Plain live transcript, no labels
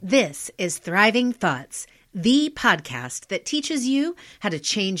This is Thriving Thoughts, the podcast that teaches you how to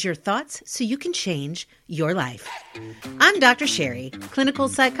change your thoughts so you can change your life. I'm Dr. Sherry, clinical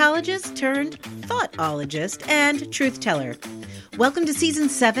psychologist turned thoughtologist and truth teller. Welcome to Season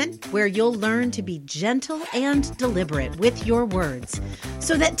 7, where you'll learn to be gentle and deliberate with your words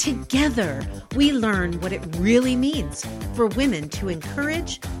so that together we learn what it really means for women to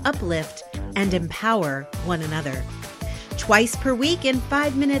encourage, uplift, and empower one another. Twice per week in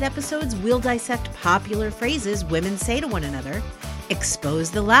 5-minute episodes, we'll dissect popular phrases women say to one another,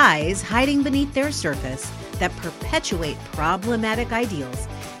 expose the lies hiding beneath their surface that perpetuate problematic ideals,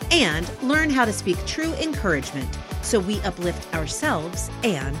 and learn how to speak true encouragement so we uplift ourselves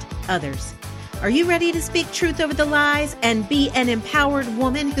and others. Are you ready to speak truth over the lies and be an empowered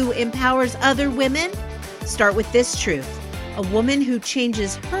woman who empowers other women? Start with this truth. A woman who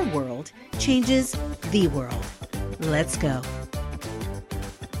changes her world changes the world. Let's go.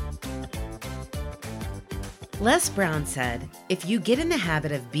 Les Brown said, if you get in the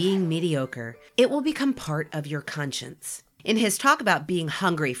habit of being mediocre, it will become part of your conscience. In his talk about being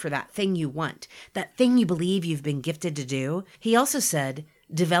hungry for that thing you want, that thing you believe you've been gifted to do, he also said,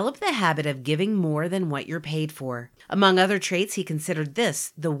 develop the habit of giving more than what you're paid for. Among other traits, he considered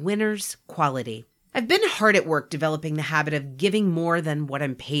this the winner's quality. I've been hard at work developing the habit of giving more than what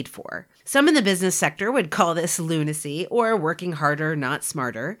I'm paid for. Some in the business sector would call this lunacy or working harder, not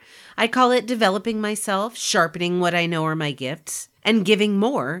smarter. I call it developing myself, sharpening what I know are my gifts, and giving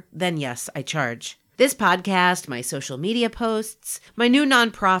more than, yes, I charge. This podcast, my social media posts, my new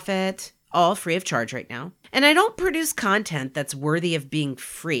nonprofit, all free of charge right now. And I don't produce content that's worthy of being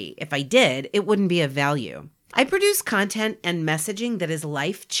free. If I did, it wouldn't be of value. I produce content and messaging that is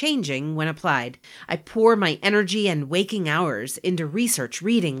life-changing when applied. I pour my energy and waking hours into research,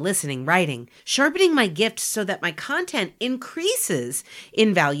 reading, listening, writing, sharpening my gifts so that my content increases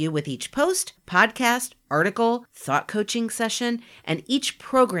in value with each post, podcast, article, thought coaching session, and each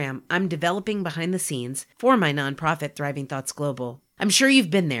program I'm developing behind the scenes for my nonprofit Thriving Thoughts Global. I'm sure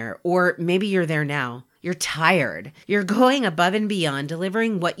you've been there, or maybe you're there now. You're tired. You're going above and beyond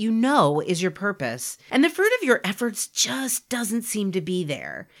delivering what you know is your purpose. And the fruit of your efforts just doesn't seem to be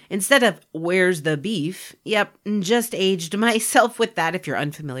there. Instead of, where's the beef? Yep, just aged myself with that. If you're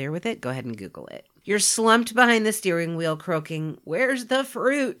unfamiliar with it, go ahead and Google it. You're slumped behind the steering wheel croaking, where's the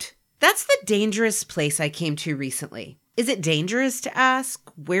fruit? That's the dangerous place I came to recently. Is it dangerous to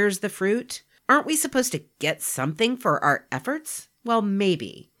ask, where's the fruit? Aren't we supposed to get something for our efforts? Well,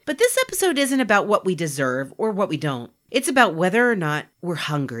 maybe. But this episode isn't about what we deserve or what we don't. It's about whether or not we're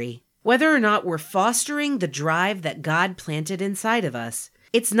hungry, whether or not we're fostering the drive that God planted inside of us.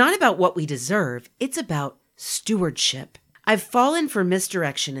 It's not about what we deserve. It's about stewardship. I've fallen for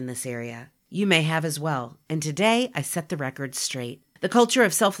misdirection in this area. You may have as well. And today I set the record straight. The culture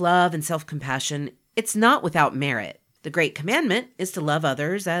of self-love and self-compassion, it's not without merit. The great commandment is to love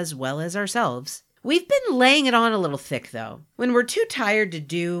others as well as ourselves. We've been laying it on a little thick, though. When we're too tired to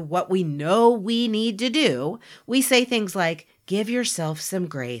do what we know we need to do, we say things like, give yourself some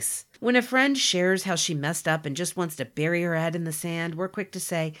grace. When a friend shares how she messed up and just wants to bury her head in the sand, we're quick to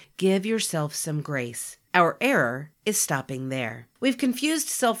say, give yourself some grace. Our error is stopping there. We've confused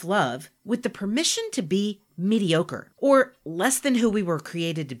self-love with the permission to be mediocre or less than who we were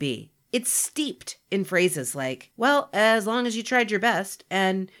created to be. It's steeped in phrases like, well, as long as you tried your best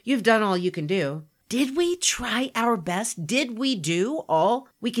and you've done all you can do. Did we try our best? Did we do all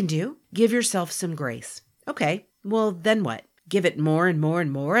we can do? Give yourself some grace. Okay, well, then what? Give it more and more and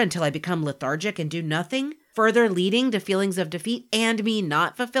more until I become lethargic and do nothing, further leading to feelings of defeat and me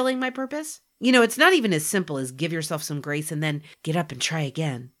not fulfilling my purpose? You know, it's not even as simple as give yourself some grace and then get up and try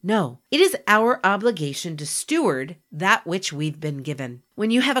again. No, it is our obligation to steward that which we've been given.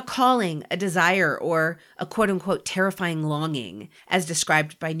 When you have a calling, a desire, or a quote-unquote terrifying longing, as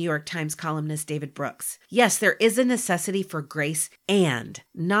described by New York Times columnist David Brooks, yes, there is a necessity for grace and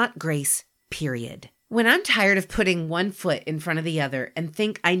not grace, period. When I'm tired of putting one foot in front of the other and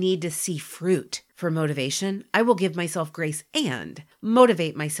think I need to see fruit for motivation, I will give myself grace and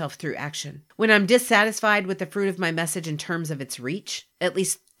motivate myself through action. When I'm dissatisfied with the fruit of my message in terms of its reach, at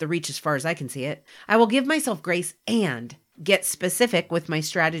least the reach as far as I can see it, I will give myself grace and get specific with my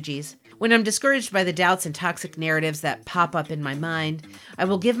strategies. When I'm discouraged by the doubts and toxic narratives that pop up in my mind, I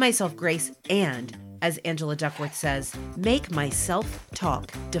will give myself grace and, as Angela Duckworth says, make my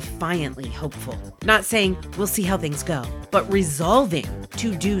self-talk defiantly hopeful. Not saying, we'll see how things go, but resolving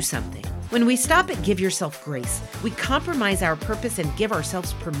to do something. When we stop at give yourself grace, we compromise our purpose and give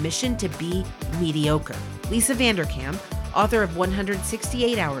ourselves permission to be mediocre. Lisa Vanderkam, author of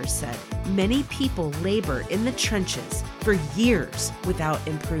 168 Hours, said, many people labor in the trenches for years without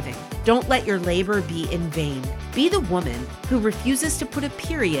improving. Don't let your labor be in vain. Be the woman who refuses to put a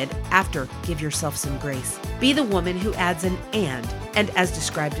period after give yourself some grace. Be the woman who adds an and as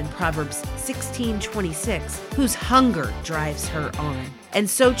described in Proverbs 16:26, whose hunger drives her on, and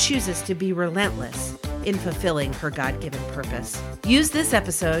so chooses to be relentless in fulfilling her God-given purpose. Use this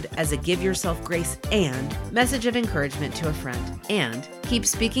episode as a give yourself grace and message of encouragement to a friend, and keep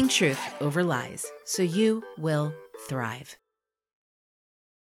speaking truth over lies so you will thrive.